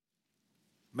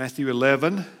Matthew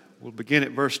 11, we'll begin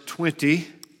at verse 20.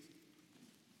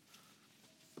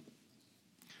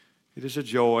 It is a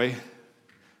joy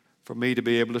for me to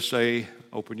be able to say,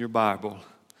 open your Bible,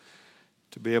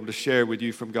 to be able to share with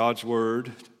you from God's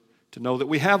Word, to know that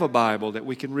we have a Bible that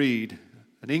we can read,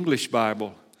 an English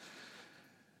Bible,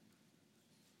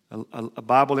 a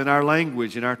Bible in our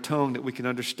language, in our tongue that we can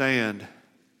understand,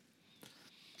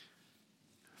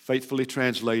 faithfully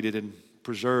translated and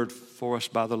preserved for us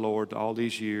by the Lord all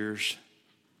these years.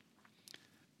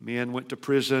 Men went to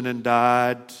prison and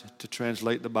died to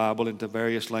translate the Bible into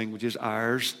various languages,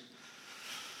 ours.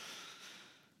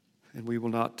 And we will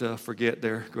not forget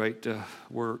their great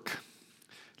work.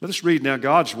 Let us read now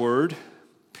God's Word,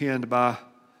 penned by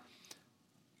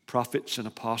prophets and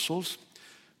apostles.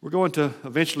 We're going to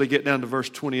eventually get down to verse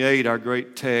 28, our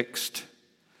great text.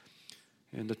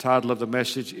 And the title of the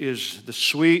message is The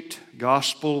Sweet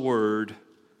Gospel Word,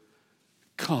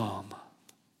 Come.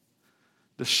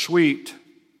 The sweet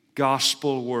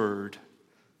gospel word,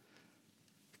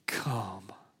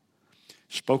 come.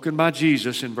 Spoken by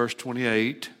Jesus in verse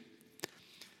 28.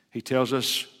 He tells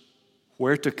us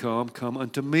where to come. Come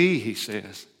unto me, he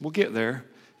says. We'll get there.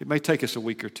 It may take us a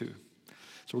week or two.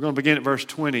 So we're going to begin at verse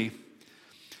 20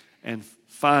 and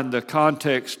find the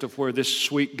context of where this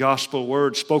sweet gospel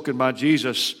word spoken by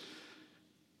Jesus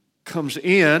comes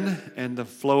in and the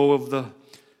flow of the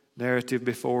narrative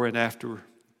before and after.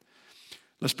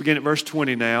 Let's begin at verse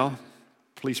 20 now.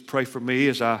 Please pray for me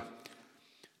as I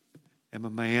am a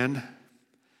man,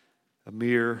 a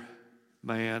mere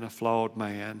man, a flawed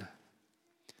man,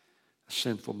 a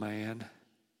sinful man,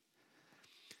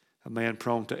 a man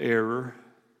prone to error.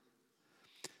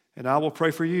 And I will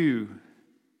pray for you.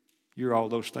 You're all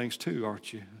those things too,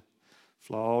 aren't you?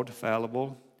 Flawed,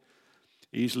 fallible,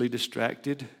 easily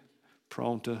distracted,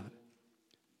 prone to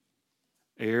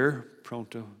err, prone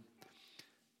to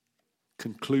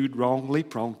conclude wrongly,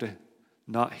 prone to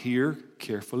not hear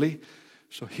carefully.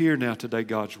 So hear now today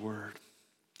God's Word.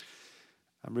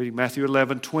 I'm reading Matthew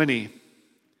 11:20.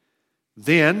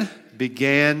 Then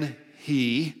began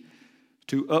he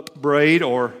to upbraid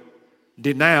or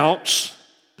denounce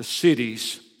the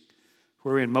cities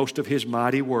wherein most of his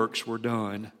mighty works were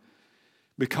done,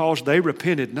 because they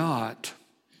repented not.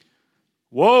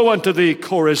 Woe unto thee,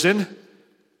 Chorazin!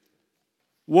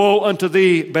 Woe unto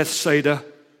thee, Bethsaida!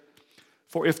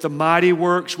 For if the mighty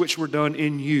works which were done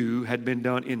in you had been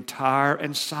done in Tyre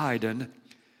and Sidon,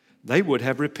 they would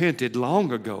have repented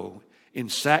long ago in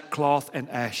sackcloth and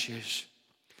ashes.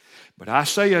 But I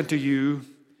say unto you,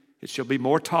 it shall be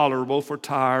more tolerable for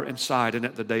Tyre and Sidon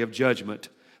at the day of judgment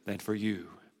than for you.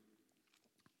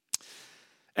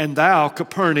 And thou,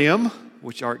 Capernaum,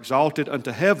 which art exalted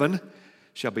unto heaven,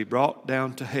 shall be brought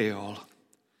down to hell.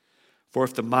 For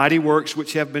if the mighty works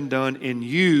which have been done in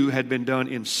you had been done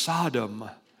in Sodom,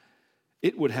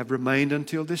 it would have remained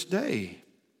until this day.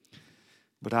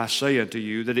 But I say unto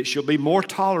you that it shall be more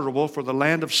tolerable for the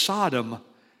land of Sodom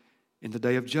in the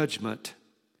day of judgment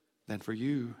than for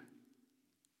you.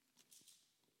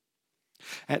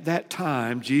 At that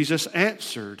time Jesus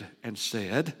answered and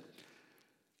said,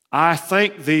 I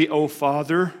thank thee, O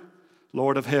Father,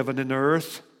 Lord of heaven and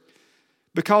earth,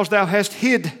 because thou hast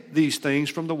hid these things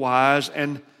from the wise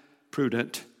and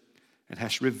prudent, and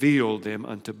hast revealed them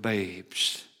unto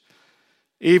babes.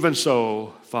 Even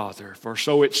so, Father, for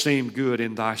so it seemed good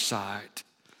in thy sight.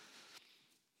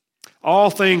 All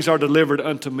things are delivered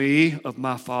unto me of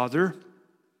my Father,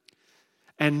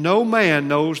 and no man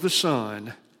knows the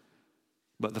Son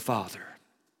but the Father.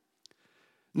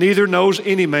 Neither knows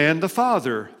any man the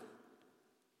Father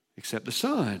except the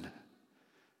Son,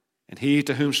 and he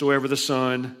to whomsoever the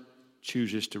Son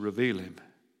chooses to reveal him.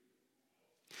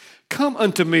 Come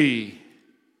unto me,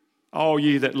 all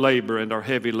ye that labor and are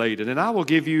heavy laden, and I will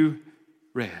give you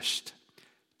rest.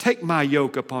 Take my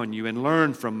yoke upon you and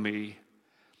learn from me,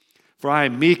 for I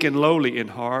am meek and lowly in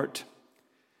heart,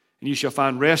 and you shall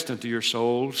find rest unto your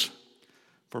souls,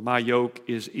 for my yoke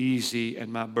is easy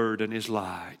and my burden is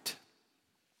light.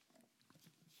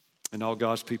 And all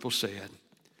God's people said,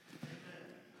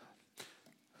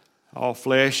 all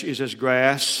flesh is as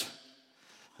grass,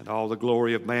 and all the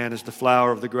glory of man is the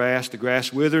flower of the grass. The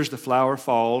grass withers, the flower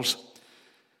falls,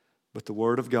 but the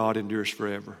word of God endures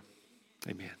forever.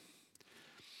 Amen.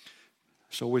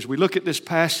 So as we look at this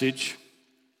passage,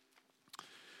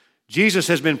 Jesus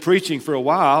has been preaching for a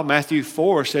while. Matthew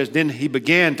 4 says, then he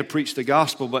began to preach the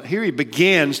gospel, but here he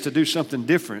begins to do something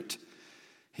different.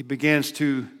 He begins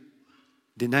to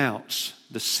denounce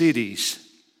the cities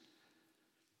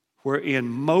wherein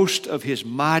most of his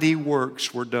mighty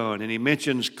works were done. And he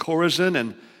mentions Chorazin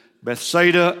and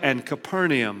Bethsaida and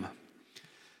Capernaum.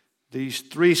 These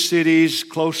three cities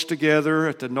close together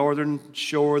at the northern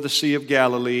shore of the Sea of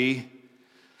Galilee.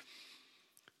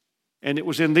 And it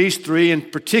was in these three, in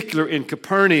particular in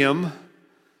Capernaum,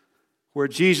 where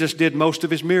Jesus did most of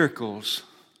his miracles.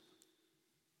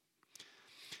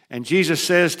 And Jesus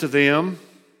says to them,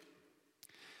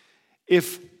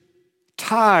 if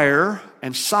Tyre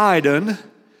and Sidon,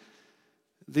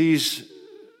 these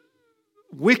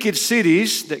wicked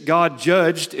cities that God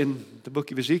judged in the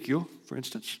book of Ezekiel, for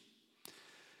instance,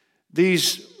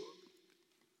 these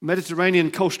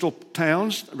Mediterranean coastal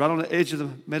towns right on the edge of the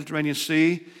Mediterranean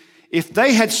Sea, if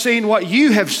they had seen what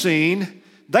you have seen,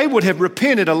 they would have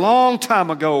repented a long time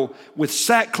ago with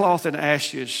sackcloth and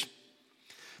ashes.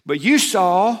 But you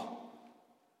saw,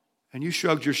 and you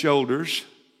shrugged your shoulders,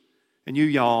 and you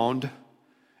yawned,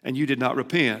 and you did not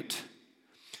repent.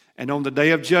 And on the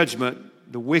day of judgment,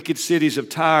 the wicked cities of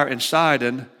Tyre and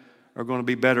Sidon are going to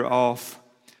be better off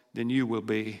than you will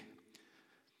be.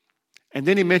 And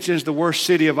then he mentions the worst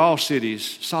city of all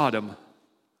cities, Sodom,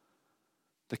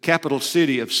 the capital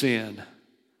city of sin,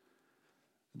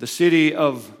 the city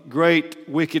of great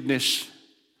wickedness,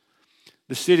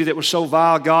 the city that was so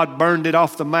vile God burned it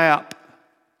off the map,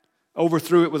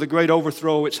 overthrew it with a great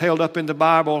overthrow. It's held up in the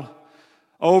Bible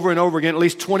over and over again, at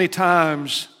least 20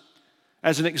 times,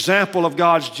 as an example of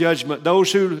God's judgment.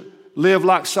 Those who live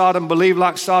like Sodom, believe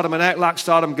like Sodom, and act like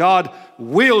Sodom, God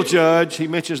will judge. He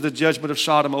mentions the judgment of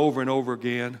Sodom over and over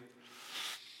again.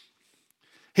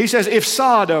 He says, if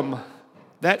Sodom,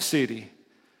 that city,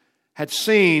 had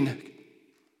seen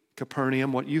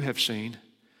Capernaum, what you have seen,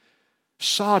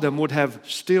 Sodom would have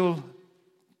still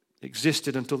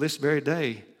existed until this very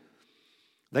day.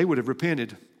 They would have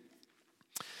repented.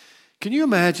 Can you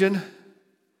imagine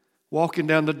walking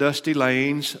down the dusty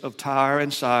lanes of Tyre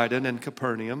and Sidon and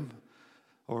Capernaum,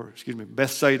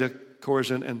 Bethsaida,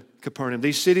 Chorazin, and Capernaum,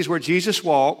 these cities where Jesus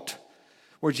walked,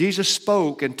 where Jesus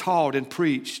spoke and taught and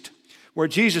preached, where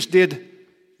Jesus did,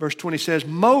 verse 20 says,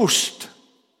 most,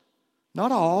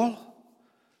 not all,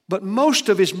 but most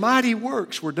of his mighty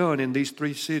works were done in these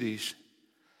three cities.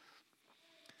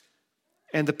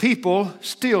 And the people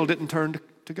still didn't turn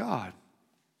to God.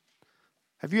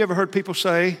 Have you ever heard people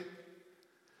say,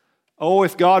 oh,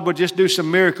 if God would just do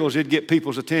some miracles, it'd get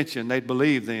people's attention. They'd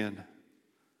believe then.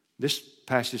 This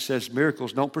passage says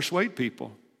miracles don't persuade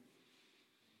people.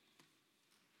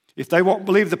 If they won't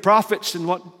believe the prophets and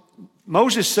what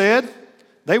Moses said,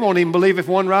 they won't even believe if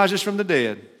one rises from the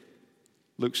dead.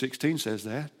 Luke 16 says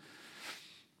that.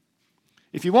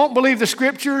 If you won't believe the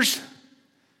scriptures,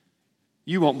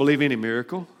 you won't believe any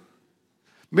miracle.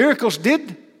 Miracles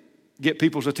did get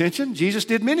people's attention. Jesus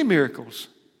did many miracles.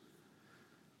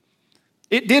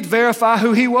 It did verify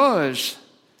who he was.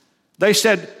 They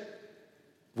said,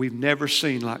 we've never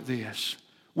seen like this.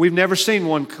 We've never seen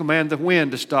one command the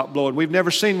wind to stop blowing. We've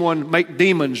never seen one make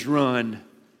demons run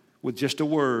with just a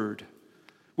word.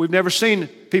 We've never seen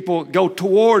people go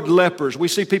toward lepers. We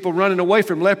see people running away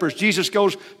from lepers. Jesus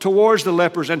goes towards the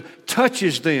lepers and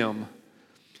touches them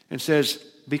and says,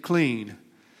 be clean.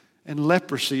 And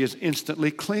leprosy is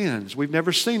instantly cleansed. We've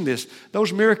never seen this.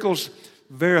 Those miracles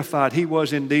verified he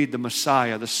was indeed the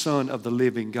Messiah, the Son of the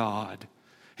living God.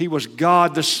 He was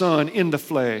God the Son in the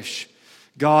flesh,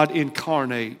 God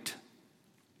incarnate.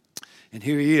 And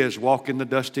here he is walking the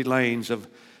dusty lanes of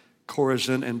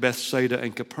Chorazin and Bethsaida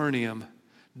and Capernaum,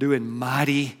 doing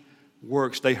mighty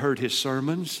works. They heard his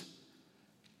sermons,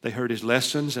 they heard his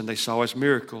lessons, and they saw his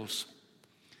miracles.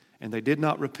 And they did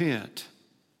not repent.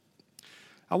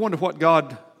 I wonder what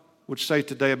God would say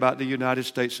today about the United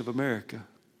States of America.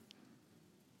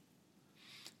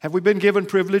 Have we been given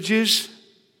privileges?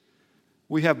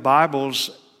 We have Bibles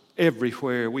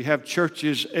everywhere. We have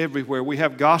churches everywhere. We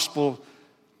have gospel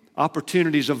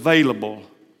opportunities available.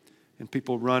 And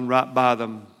people run right by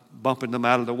them, bumping them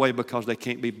out of the way because they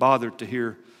can't be bothered to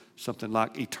hear something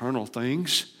like eternal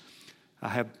things. I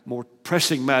have more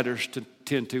pressing matters to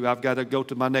tend to. I've got to go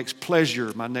to my next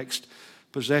pleasure, my next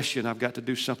possession. I've got to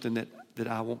do something that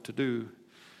I want to do.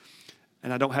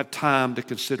 And I don't have time to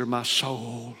consider my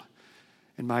soul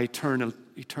and my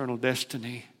eternal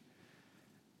destiny.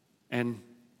 And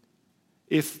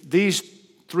if these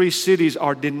three cities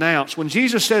are denounced, when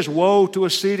Jesus says, woe to a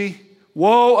city,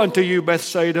 woe unto you,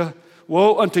 Bethsaida,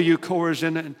 woe unto you,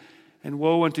 Chorazin, and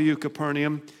woe unto you,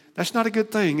 Capernaum, that's not a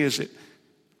good thing, is it?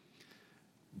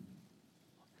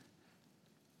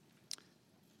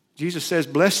 Jesus says,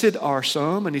 blessed are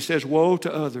some, and he says, woe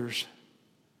to others.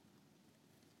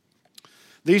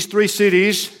 These three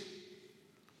cities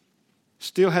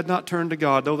still had not turned to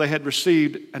God, though they had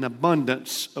received an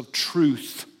abundance of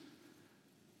truth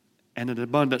and an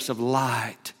abundance of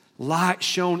light. Light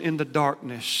shone in the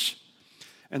darkness.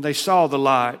 and they saw the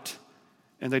light,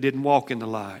 and they didn't walk in the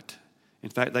light. In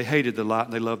fact, they hated the light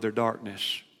and they loved their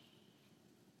darkness.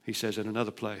 He says in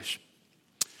another place.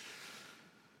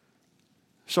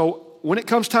 So when it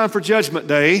comes time for Judgment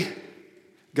Day,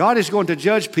 God is going to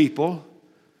judge people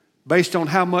based on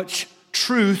how much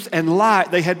truth and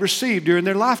light they had received during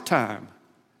their lifetime.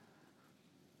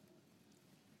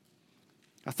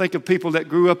 I think of people that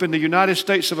grew up in the United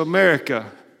States of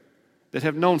America that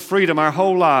have known freedom our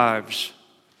whole lives.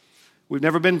 We've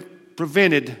never been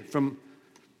prevented from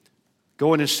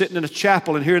going and sitting in a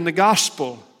chapel and hearing the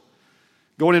gospel,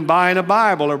 going and buying a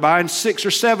Bible or buying 6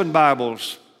 or 7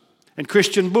 Bibles and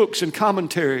Christian books and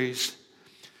commentaries.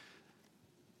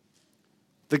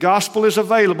 The gospel is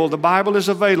available. The Bible is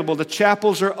available. The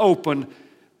chapels are open.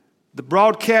 The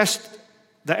broadcast,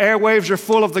 the airwaves are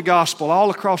full of the gospel all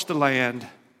across the land.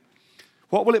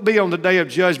 What will it be on the day of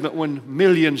judgment when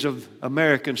millions of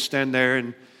Americans stand there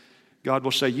and God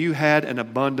will say, you had an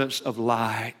abundance of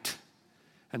light,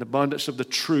 an abundance of the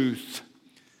truth,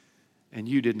 and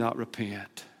you did not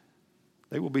repent?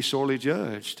 They will be sorely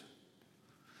judged.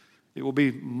 It will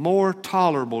be more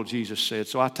tolerable, Jesus said.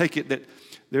 So I take it that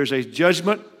there's a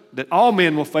judgment that all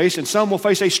men will face, and some will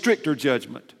face a stricter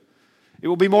judgment. It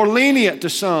will be more lenient to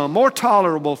some, more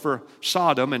tolerable for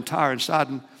Sodom and Tyre and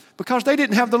Sidon, because they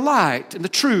didn't have the light and the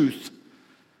truth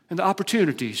and the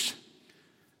opportunities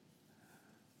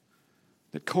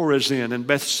that Chorazin and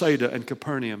Bethsaida and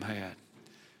Capernaum had.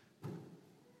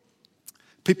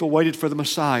 People waited for the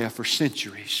Messiah for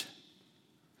centuries.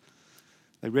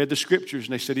 They read the scriptures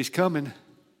and they said, He's coming.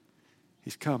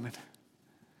 He's coming.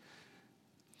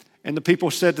 And the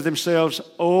people said to themselves,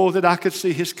 oh, that I could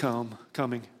see His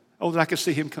coming. Oh, that I could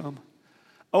see Him come.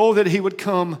 Oh, that He would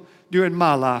come during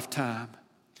my lifetime.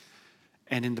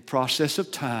 And in the process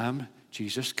of time,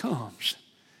 Jesus comes.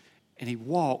 And He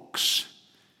walks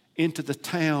into the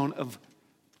town of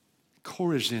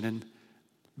Chorazin and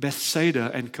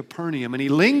Bethsaida and Capernaum. And He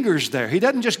lingers there. He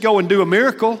doesn't just go and do a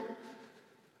miracle.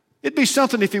 It'd be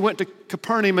something if He went to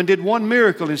Capernaum and did one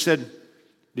miracle and said,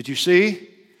 did you see?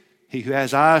 He who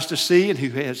has eyes to see and who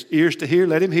has ears to hear,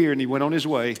 let him hear. And He went on His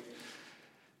way.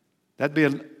 That'd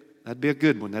be a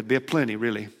good one. That'd be a plenty,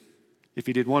 really, if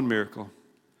He did one miracle.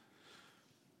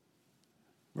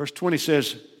 Verse 20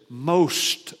 says,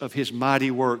 most of His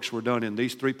mighty works were done in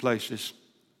these 3 places.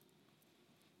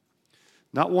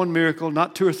 Not one miracle,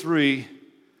 not 2 or 3,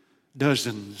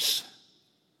 dozens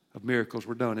of miracles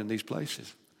were done in these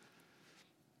places.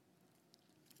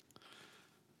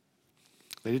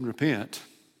 They didn't repent.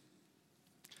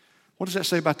 What does that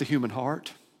say about the human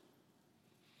heart?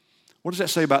 What does that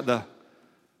say about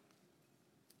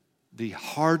the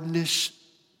hardness,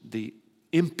 the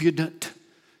impudent,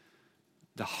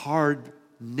 the hard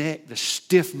neck, the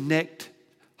stiff-necked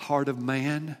heart of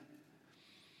man?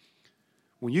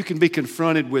 When you can be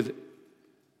confronted with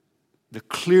the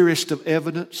clearest of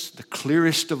evidence, the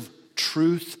clearest of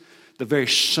truth, the very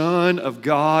Son of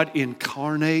God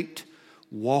incarnate,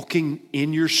 walking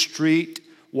in your street,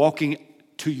 walking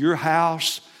to your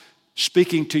house,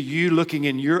 speaking to you, looking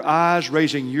in your eyes,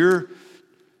 raising your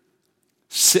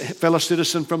fellow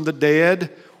citizen from the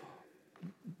dead.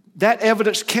 That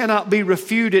evidence cannot be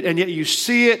refuted, and yet you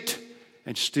see it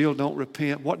and still don't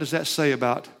repent. What does that say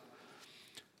about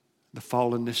the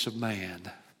fallenness of man?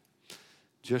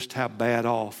 Just how bad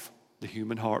off the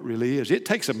human heart really is. It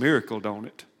takes a miracle, don't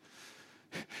it?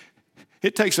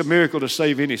 It takes a miracle to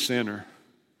save any sinner.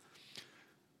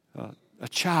 A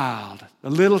child,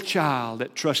 a little child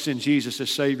that trusts in Jesus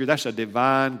as Savior, that's a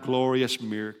divine, glorious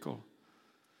miracle.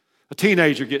 A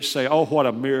teenager gets saved. Oh, what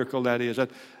a miracle that is. A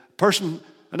person,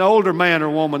 an older man or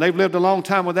woman, they've lived a long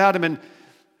time without Him, and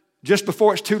just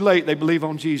before it's too late, they believe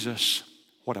on Jesus.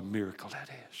 What a miracle that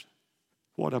is.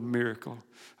 What a miracle.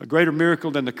 A greater miracle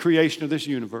than the creation of this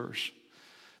universe.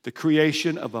 The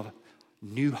creation of a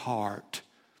new heart,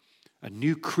 a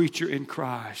new creature in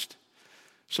Christ.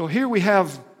 So here we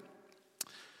have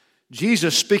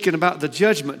Jesus speaking about the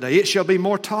judgment day. It shall be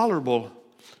more tolerable,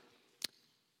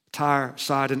 Tyre,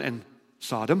 Sidon, and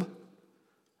Sodom,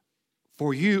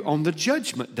 for you on the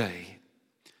judgment day.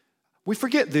 We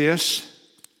forget this,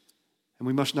 and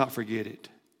we must not forget it.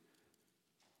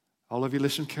 All of you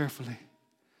listen carefully.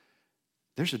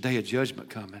 There's a day of judgment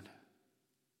coming.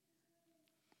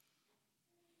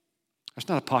 That's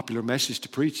not a popular message to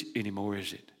preach anymore,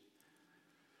 is it?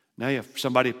 Now, if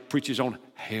somebody preaches on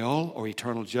hell or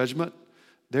eternal judgment,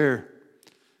 they're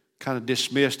kind of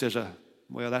dismissed as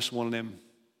that's one of them,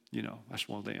 that's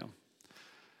one of them.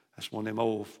 That's one of them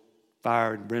old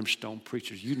fire and brimstone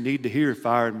preachers. You need to hear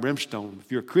fire and brimstone.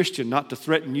 If you're a Christian, not to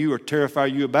threaten you or terrify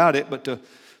you about it, but to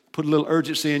put a little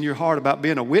urgency in your heart about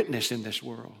being a witness in this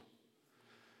world.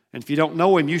 And if you don't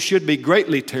know Him, you should be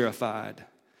greatly terrified.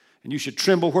 And you should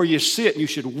tremble where you sit, and you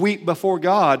should weep before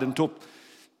God until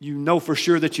you know for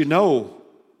sure that you know.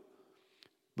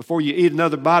 Before you eat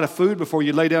another bite of food, before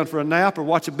you lay down for a nap or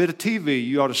watch a bit of TV,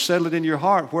 you ought to settle it in your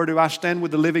heart. Where do I stand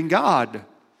with the living God?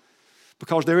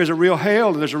 Because there is a real hell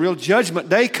and there's a real judgment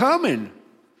day coming.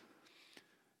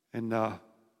 And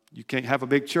you can't have a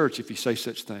big church if you say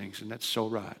such things, and that's so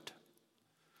right.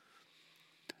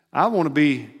 I want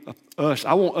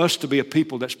us to be a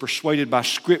people that's persuaded by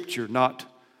Scripture, not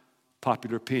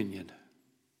popular opinion.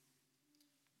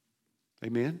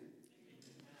 Amen?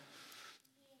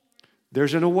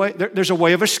 There's a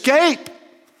way of escape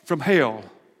from hell.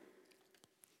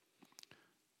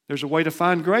 There's a way to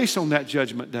find grace on that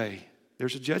judgment day.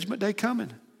 There's a judgment day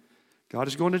coming. God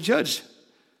is going to judge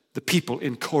the people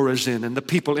in Chorazin and the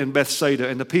people in Bethsaida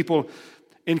and the people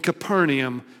in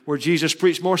Capernaum, where Jesus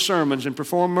preached more sermons and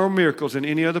performed more miracles than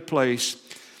any other place.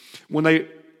 When they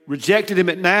rejected Him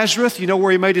at Nazareth, you know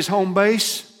where He made His home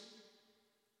base?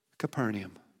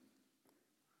 Capernaum.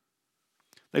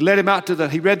 They led Him out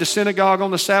he read the synagogue on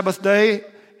the Sabbath day,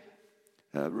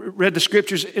 read the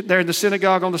Scriptures there in the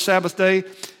synagogue on the Sabbath day,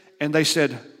 and they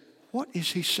said, "What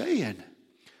is He saying?"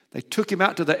 They took Him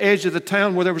out to the edge of the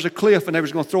town where there was a cliff, and they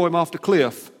was going to throw Him off the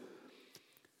cliff.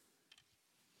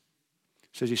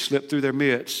 It says He slipped through their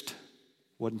midst.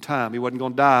 Wasn't time. He wasn't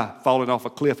going to die falling off a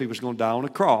cliff. He was going to die on a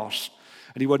cross.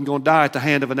 And He wasn't going to die at the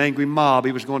hand of an angry mob.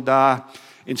 He was going to die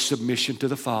in submission to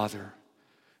the Father.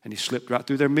 And He slipped right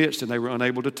through their midst, and they were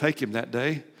unable to take Him that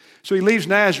day. So He leaves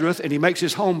Nazareth, and He makes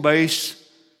His home base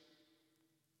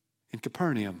in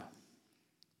Capernaum.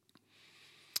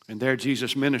 And there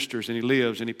Jesus ministers, and He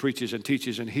lives, and He preaches and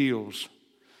teaches and heals.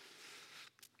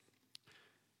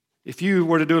 If you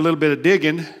were to do a little bit of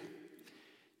digging,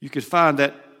 you could find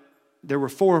that there were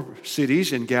 4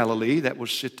 cities in Galilee. That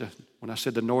was when I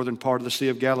said the northern part of the Sea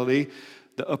of Galilee,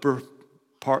 the upper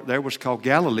part there was called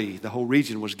Galilee. The whole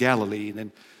region was Galilee, and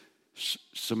then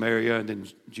Samaria, and then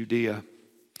Judea.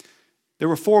 There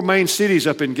were 4 main cities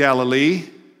up in Galilee.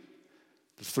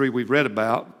 The 3 we've read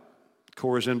about: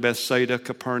 Chorazin, Bethsaida,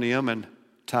 Capernaum, and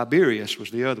Tiberias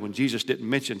was the other one. Jesus didn't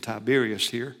mention Tiberias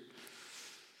here.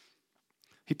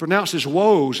 He pronounces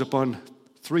woes upon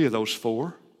 3 of those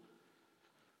 4.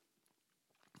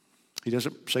 He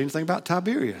doesn't say anything about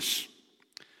Tiberias.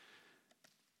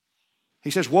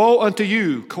 He says, "Woe unto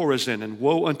you, Chorazin, and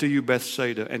woe unto you,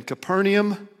 Bethsaida, and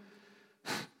Capernaum,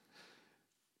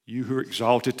 you who are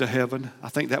exalted to heaven." I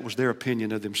think that was their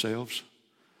opinion of themselves.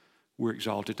 We're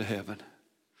exalted to heaven.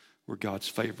 We're God's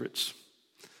favorites.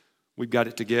 We've got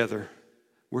it together.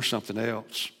 We're something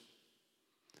else.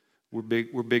 We're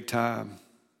big time.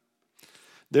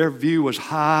 Their view was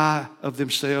high of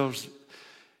themselves.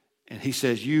 And He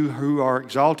says, "You who are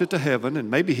exalted to heaven,"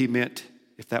 and maybe He meant,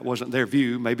 if that wasn't their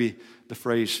view, maybe the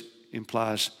phrase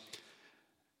implies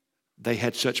they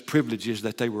had such privileges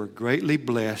that they were greatly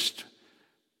blessed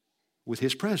with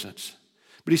His presence.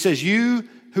 But He says, "You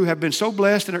who have been so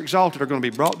blessed and are exalted are going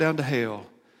to be brought down to hell."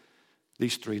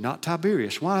 These 3, not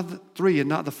Tiberias. Why the 3 and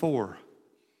not the 4?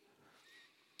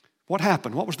 What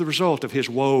happened? What was the result of His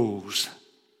woes?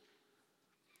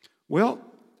 Well,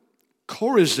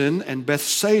 Chorazin and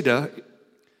Bethsaida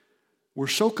were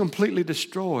so completely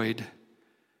destroyed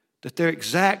that their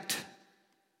exact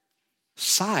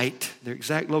site, their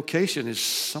exact location is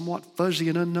somewhat fuzzy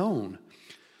and unknown.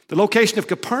 The location of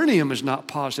Capernaum is not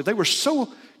positive. They were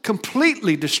so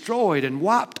completely destroyed and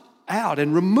wiped out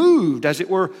and removed, as it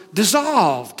were,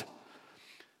 dissolved.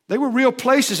 They were real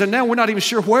places, and now we're not even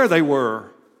sure where they were.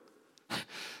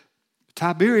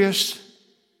 Tiberias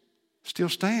still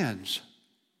stands.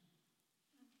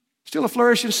 Still a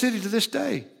flourishing city to this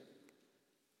day.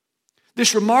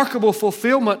 This remarkable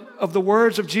fulfillment of the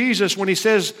words of Jesus when He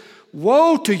says,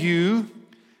 "Woe to you,"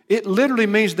 it literally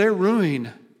means their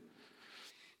ruin.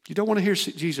 You don't want to hear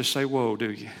Jesus say woe,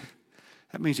 do you?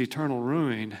 That means eternal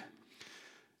ruin.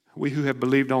 We who have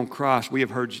believed on Christ, we have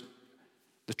heard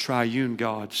the triune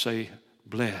God say,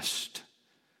 "Blessed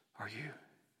are you.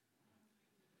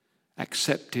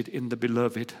 Accepted in the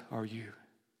beloved are you.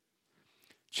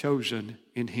 Chosen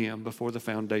in Him before the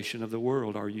foundation of the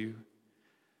world are you.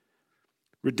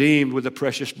 Redeemed with the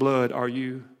precious blood are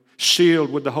you.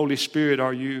 Sealed with the Holy Spirit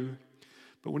are you."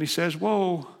 But when He says,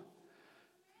 "Woe,"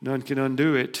 none can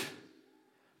undo it.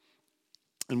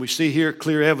 And we see here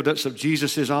clear evidence of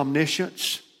Jesus'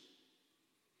 omniscience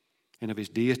and of His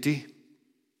deity.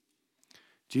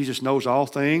 Jesus knows all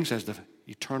things as the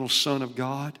eternal Son of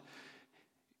God.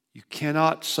 You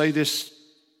cannot say this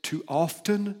too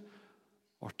often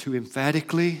or too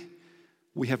emphatically,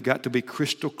 We have got to be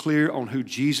crystal clear on who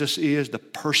Jesus is, the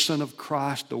person of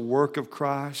Christ, the work of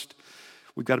Christ.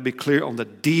 We've got to be clear on the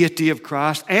deity of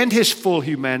Christ and his full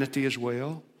humanity as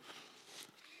well.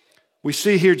 We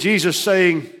see here Jesus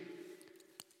saying,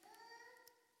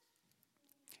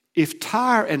 if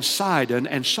Tyre and Sidon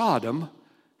and Sodom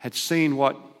had seen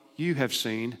what you have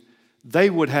seen, they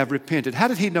would have repented. How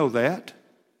did he know that?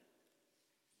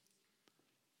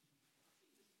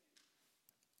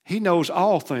 He knows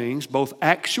all things, both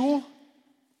actual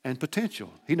and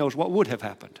potential. He knows what would have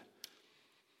happened.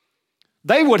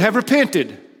 They would have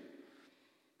repented.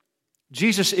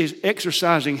 Jesus is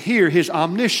exercising here his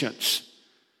omniscience.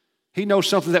 He knows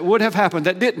something that would have happened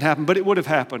that didn't happen, but it would have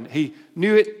happened. He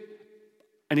knew it,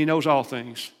 and he knows all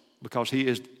things because he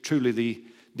is truly the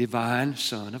divine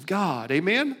Son of God.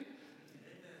 Amen?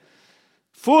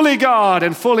 Fully God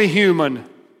and fully human.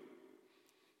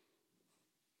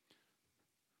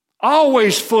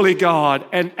 Always fully God,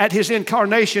 and at his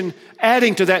incarnation,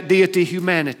 adding to that deity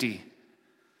humanity.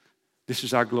 This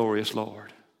is our glorious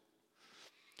Lord.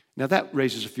 Now that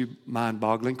raises a few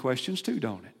mind-boggling questions too,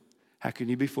 don't it? How can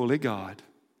you be fully God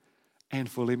and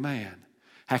fully man?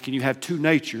 How can you have two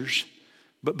natures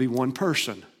but be one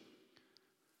person?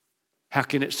 How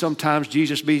can it sometimes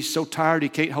Jesus be so tired he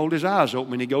can't hold his eyes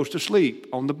open and he goes to sleep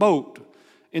on the boat,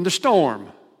 in the storm,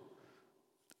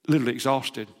 literally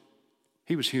exhausted?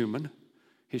 He was human.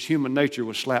 His human nature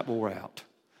was slap wore out.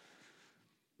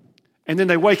 And then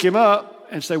they wake him up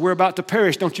and say, we're about to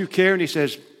perish, don't you care? And he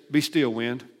says, be still,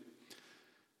 wind.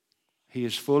 He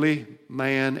is fully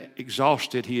man,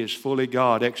 exhausted. He is fully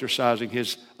God, exercising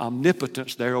his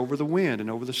omnipotence there over the wind and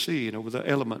over the sea and over the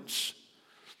elements.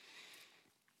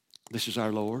 This is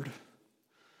our Lord.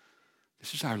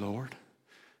 This is our Lord.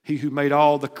 He who made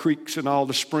all the creeks and all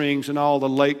the springs and all the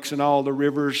lakes and all the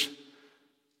rivers,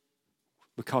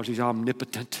 because he's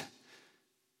omnipotent,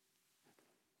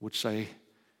 would say,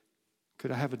 could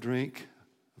I have a drink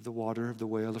of the water of the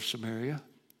well of Samaria?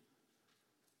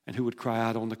 And who would cry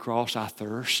out on the cross, I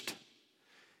thirst.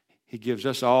 He gives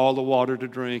us all the water to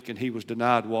drink, and he was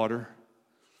denied water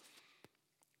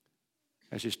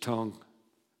as his tongue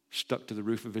stuck to the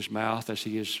roof of his mouth as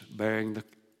he is bearing the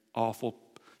awful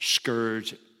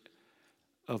scourge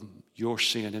of your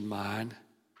sin and mine.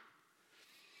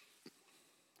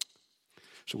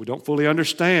 So we don't fully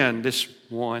understand this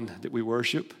one that we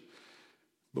worship,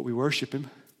 but we worship him.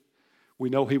 We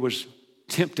know he was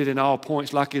tempted in all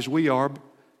points like as we are,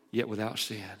 yet without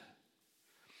sin.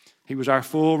 He was our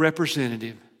full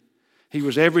representative. He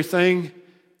was everything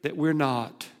that we're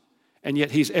not, and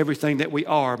yet he's everything that we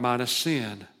are minus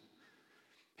sin.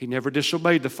 He never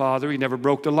disobeyed the Father. He never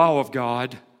broke the law of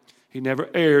God. He never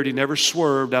erred. He never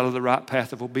swerved out of the right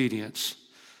path of obedience.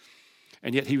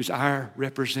 And yet he was our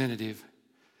representative.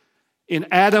 In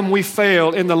Adam we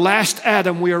failed. In the last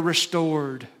Adam we are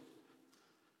restored.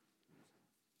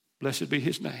 Blessed be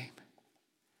his name.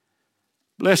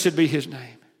 Blessed be his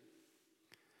name.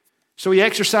 So he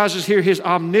exercises here his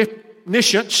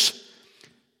omniscience.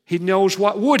 He knows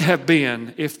what would have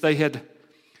been if they had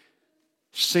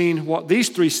seen what these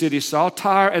three cities saw.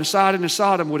 Tyre and Sidon and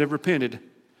Sodom would have repented,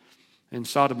 and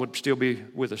Sodom would still be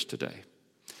with us today.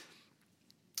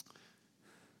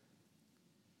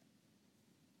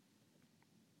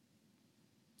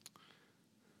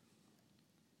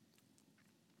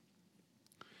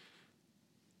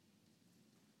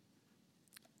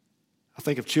 I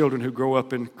think of children who grow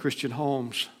up in Christian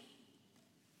homes.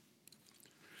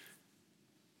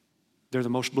 They're the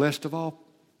most blessed of all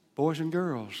boys and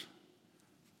girls.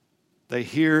 They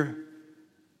hear,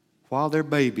 while they're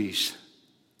babies,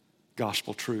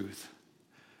 gospel truth.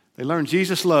 They learn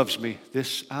Jesus loves me.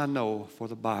 This I know, for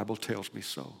the Bible tells me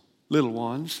so. Little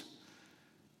ones,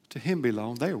 to him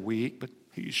belong. They are weak, but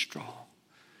he's strong.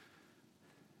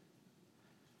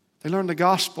 They learn the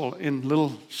gospel in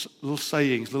little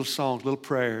sayings, little songs, little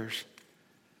prayers.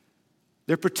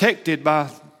 They're protected by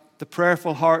the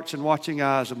prayerful hearts and watching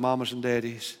eyes of mamas and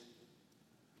daddies.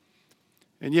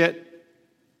 And yet,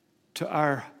 to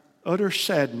our utter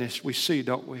sadness, we see,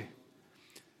 don't we,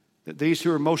 that these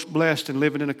who are most blessed and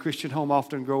living in a Christian home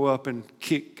often grow up and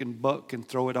kick and buck and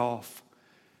throw it off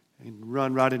and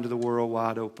run right into the world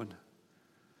wide open.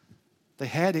 They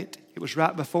had it. It was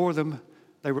right before them.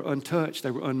 They were untouched.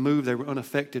 They were unmoved. They were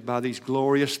unaffected by these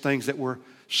glorious things that were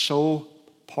so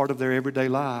part of their everyday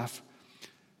life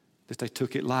that they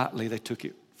took it lightly. They took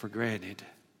it for granted.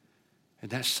 And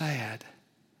that's sad.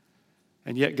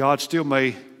 And yet God still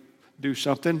may do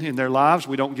something in their lives.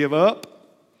 We don't give up.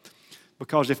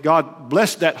 Because if God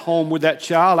blessed that home with that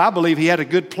child, I believe he had a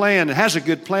good plan and has a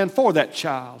good plan for that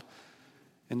child.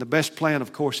 And the best plan,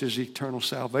 of course, is eternal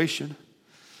salvation.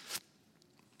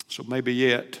 So maybe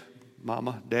yet,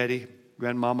 mama, daddy,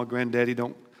 grandmama, granddaddy,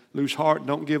 don't lose heart,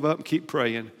 don't give up, and keep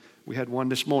praying. We had one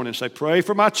this morning say, pray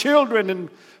for my children and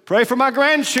pray for my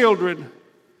grandchildren.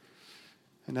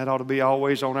 And that ought to be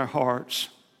always on our hearts.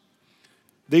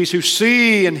 These who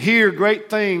see and hear great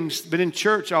things, been in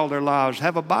church all their lives,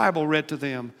 have a Bible read to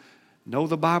them, know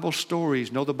the Bible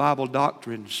stories, know the Bible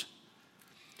doctrines.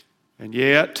 And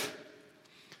yet,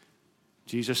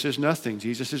 Jesus is nothing.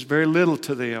 Jesus is very little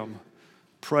to them.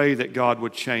 Pray that God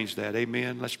would change that.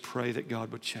 Amen. Let's pray that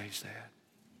God would change that.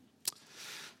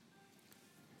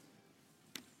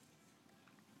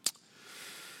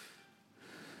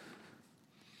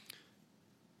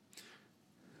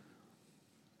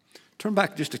 Turn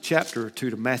back just a chapter or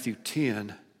two to Matthew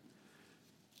 10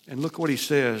 and look what he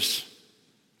says.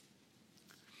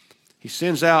 He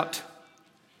sends out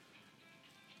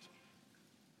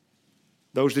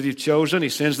those that he's chosen. He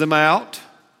sends them out.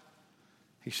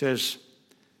 He says,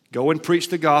 go and preach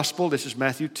the gospel. This is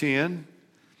Matthew 10.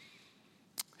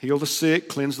 Heal the sick,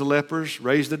 cleanse the lepers,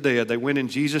 raise the dead. They went in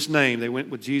Jesus' name. They went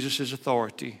with Jesus'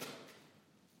 authority.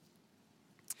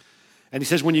 And he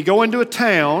says, when you go into a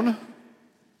town,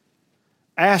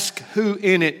 ask who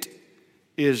in it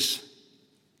is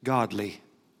godly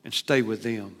and stay with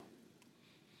them.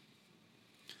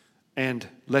 And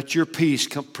let your peace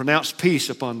pronounce peace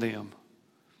upon them.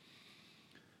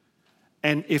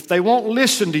 And if they won't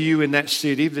listen to you in that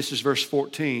city, this is verse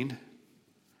 14,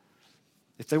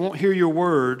 if they won't hear your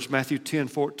words, Matthew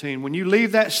 10:14, when you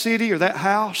leave that city or that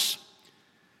house,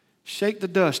 shake the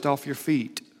dust off your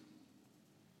feet.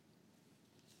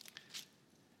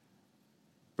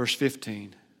 Verse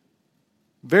 15,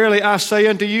 verily I say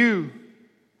unto you,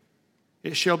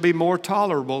 it shall be more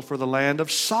tolerable for the land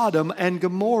of Sodom and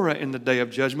Gomorrah in the day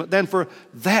of judgment than for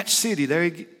that city. There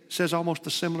he says almost a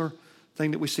similar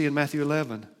thing that we see in Matthew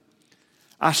 11.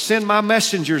 I send my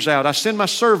messengers out. I send my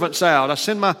servants out. I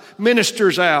send my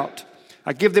ministers out.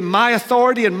 I give them my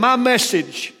authority and my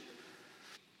message.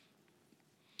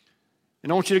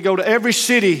 And I want you to go to every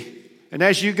city, and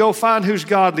as you go, find who's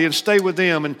godly and stay with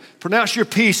them and pronounce your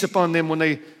peace upon them when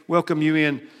they welcome you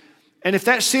in. And if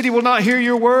that city will not hear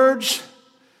your words,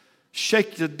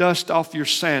 shake the dust off your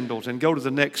sandals and go to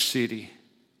the next city.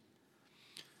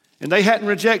 And they hadn't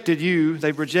rejected you,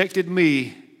 they've rejected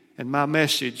me and my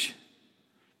message.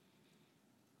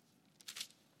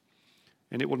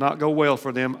 And it will not go well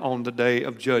for them on the day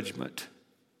of judgment.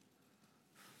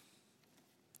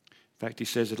 In fact, he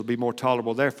says it'll be more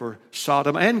tolerable there for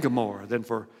Sodom and Gomorrah than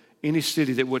for any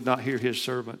city that would not hear his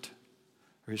servant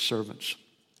or his servants.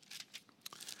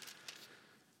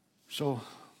 So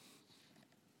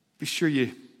be sure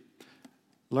you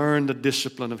learn the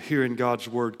discipline of hearing God's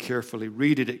word carefully,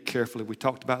 reading it carefully. We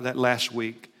talked about that last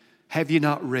week. Have you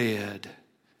not read?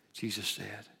 Jesus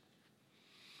said.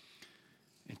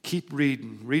 And keep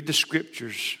reading. Read the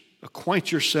scriptures.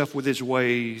 Acquaint yourself with his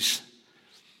ways.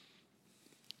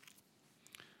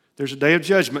 There's a day of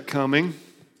judgment coming.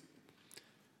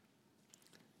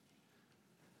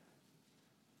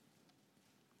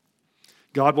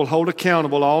 God will hold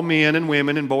accountable all men and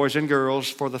women and boys and girls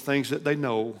for the things that they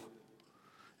know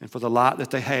and for the light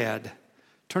that they had.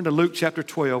 Turn to Luke chapter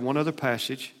 12, one other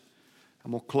passage.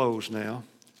 I'm going to close now.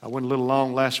 I went a little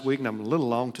long last week and I'm a little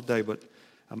long today, but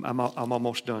I'm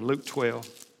almost done. Luke 12,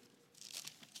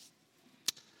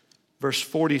 verse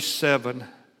 46.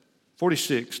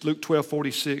 Luke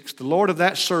 12:46. The Lord of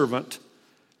that servant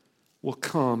will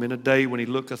come in a day when he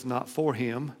looketh not for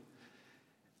him,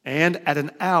 and at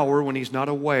an hour when he's not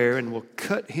aware, and will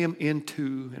cut him in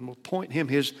two, and will point him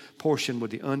his portion with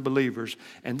the unbelievers.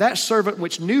 And that servant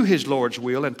which knew his Lord's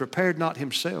will, and prepared not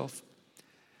himself,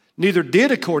 neither did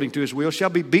according to his will,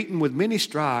 shall be beaten with many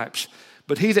stripes.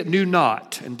 But he that knew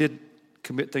not, and did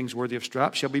commit things worthy of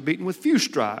stripes, shall be beaten with few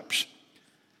stripes.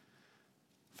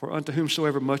 For unto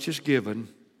whomsoever much is given,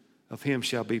 of him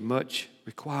shall be much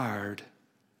required.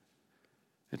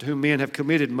 And to whom men have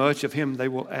committed much, of him they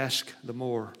will ask the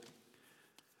more.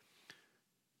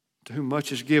 To whom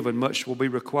much is given, much will be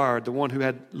required. The one who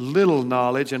had little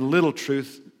knowledge and little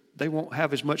truth, they won't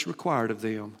have as much required of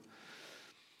them.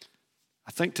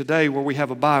 I think today where we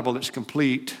have a Bible that's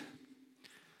complete,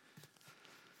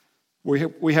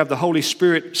 we have the Holy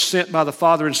Spirit sent by the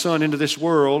Father and Son into this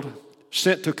world,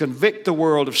 sent to convict the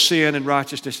world of sin and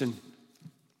righteousness and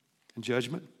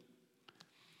judgment.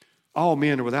 All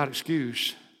men are without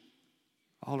excuse.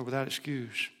 All are without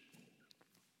excuse.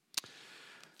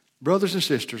 Brothers and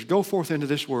sisters, go forth into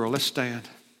this world. Let's stand.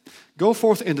 Go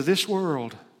forth into this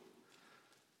world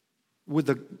with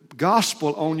the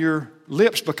gospel on your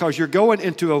lips, because you're going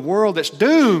into a world that's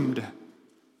doomed.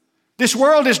 This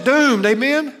world is doomed.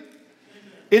 Amen?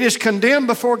 It is condemned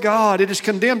before God. It is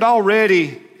condemned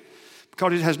already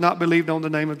because it has not believed on the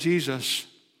name of Jesus.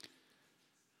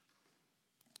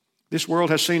 This world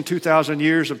has seen 2,000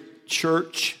 years of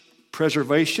church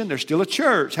preservation. There's still a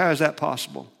church. How is that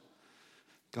possible?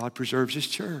 God preserves His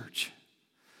church.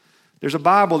 There's a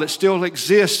Bible that still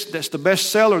exists, that's the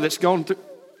bestseller, that's gone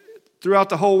throughout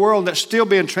the whole world, that's still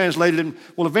being translated and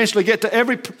will eventually get to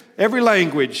every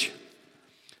language.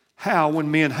 How, when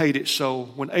men hate it so?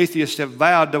 When atheists have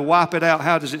vowed to wipe it out,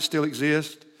 how does it still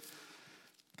exist?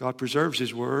 God preserves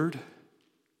His Word.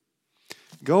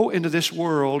 Go into this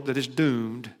world that is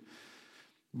doomed.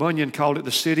 Bunyan called it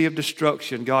the city of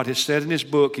destruction. God has said in His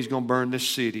book He's going to burn this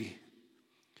city.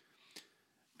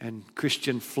 And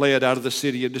Christian fled out of the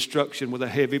city of destruction with a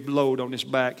heavy load on his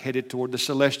back, headed toward the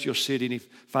celestial city, and he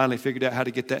finally figured out how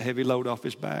to get that heavy load off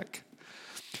his back.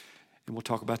 And we'll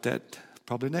talk about that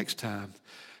probably next time.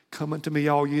 Come unto me,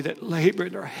 all you that labor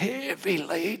and are heavy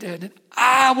laden, and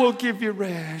I will give you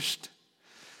rest.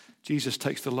 Jesus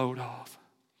takes the load off.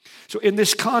 So in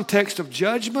this context of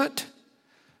judgment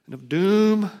and of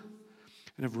doom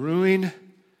and of ruin,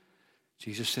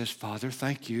 Jesus says, Father,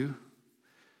 thank you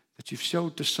that you've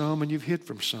showed to some and you've hid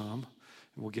from some.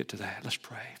 And we'll get to that. Let's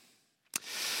pray.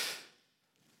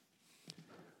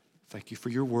 Thank you for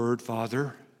your word,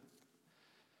 Father.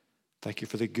 Thank you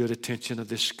for the good attention of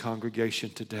this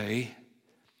congregation today.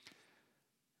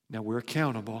 Now we're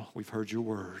accountable. We've heard your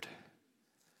word.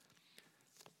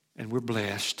 And we're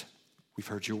blessed. We've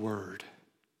heard your word.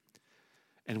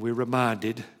 And we're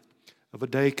reminded of a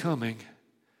day coming.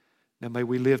 Now may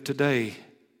we live today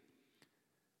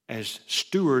as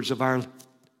stewards of our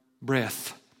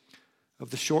breath,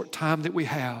 of the short time that we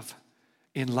have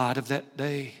in light of that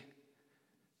day.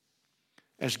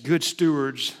 As good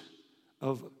stewards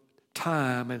of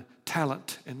time and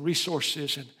talent and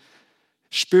resources and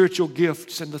spiritual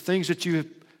gifts and the things that you have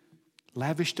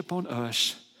lavished upon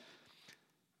us.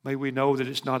 May we know that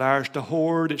it's not ours to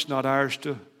hoard, it's not ours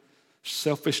to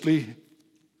selfishly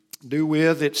do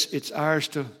with, it's ours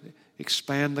to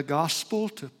expand the gospel,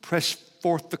 to press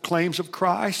forth the claims of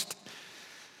Christ,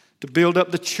 to build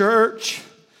up the church,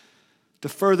 to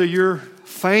further your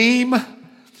fame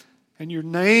and your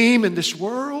name in this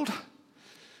world.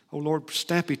 Oh Lord,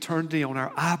 stamp eternity on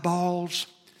our eyeballs.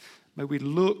 May we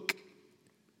look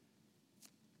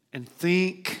and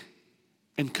think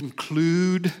and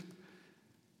conclude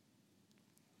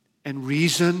and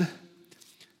reason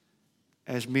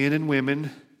as men and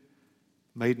women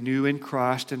made new in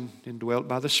Christ and indwelt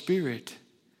by the Spirit.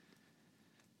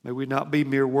 May we not be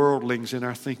mere worldlings in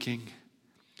our thinking.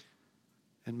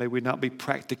 And may we not be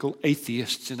practical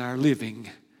atheists in our living.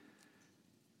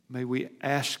 May we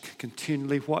ask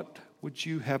continually, what would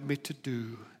you have me to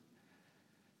do?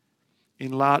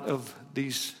 In light of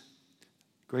these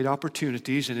great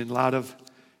opportunities and in light of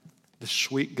the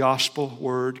sweet gospel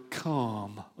word,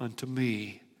 come unto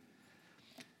me.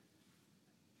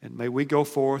 And may we go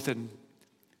forth and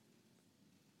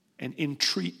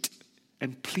entreat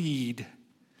and plead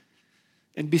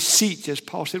and beseech, as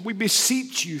Paul said, we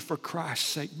beseech you for Christ's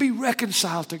sake. Be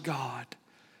reconciled to God.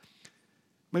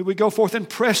 May we go forth and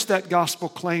press that gospel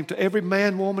claim to every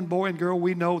man, woman, boy, and girl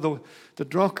we know, the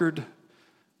drunkard,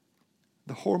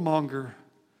 the whoremonger,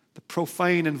 the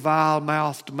profane and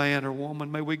vile-mouthed man or woman.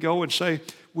 May we go and say,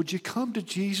 would you come to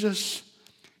Jesus?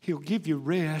 He'll give you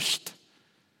rest.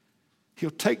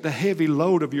 He'll take the heavy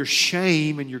load of your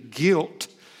shame and your guilt,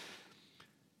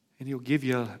 and He'll give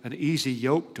you an easy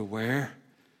yoke to wear,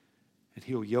 and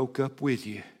He'll yoke up with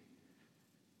you.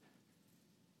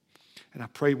 And I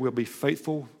pray we'll be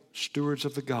faithful stewards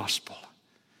of the gospel.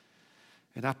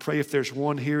 And I pray if there's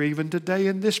one here even today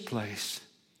in this place,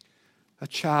 a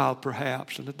child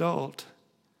perhaps, an adult,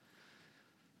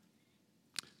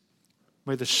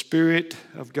 may the Spirit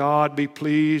of God be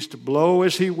pleased to blow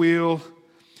as He will,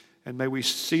 and may we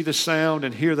see the sound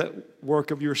and hear that work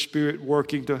of your Spirit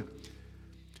working to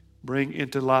bring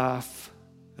into life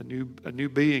a new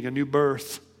being, a new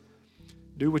birth.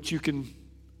 Do what you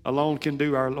alone can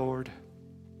do, our Lord.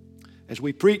 As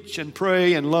we preach and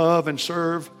pray and love and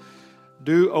serve,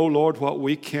 do, O Lord, what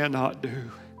we cannot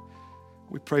do.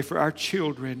 We pray for our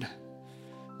children,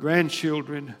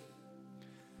 grandchildren.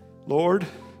 Lord,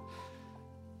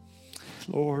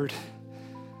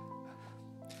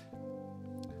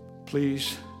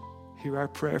 please hear our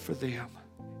prayer for them.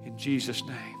 In Jesus'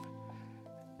 name,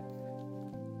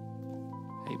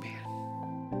 amen.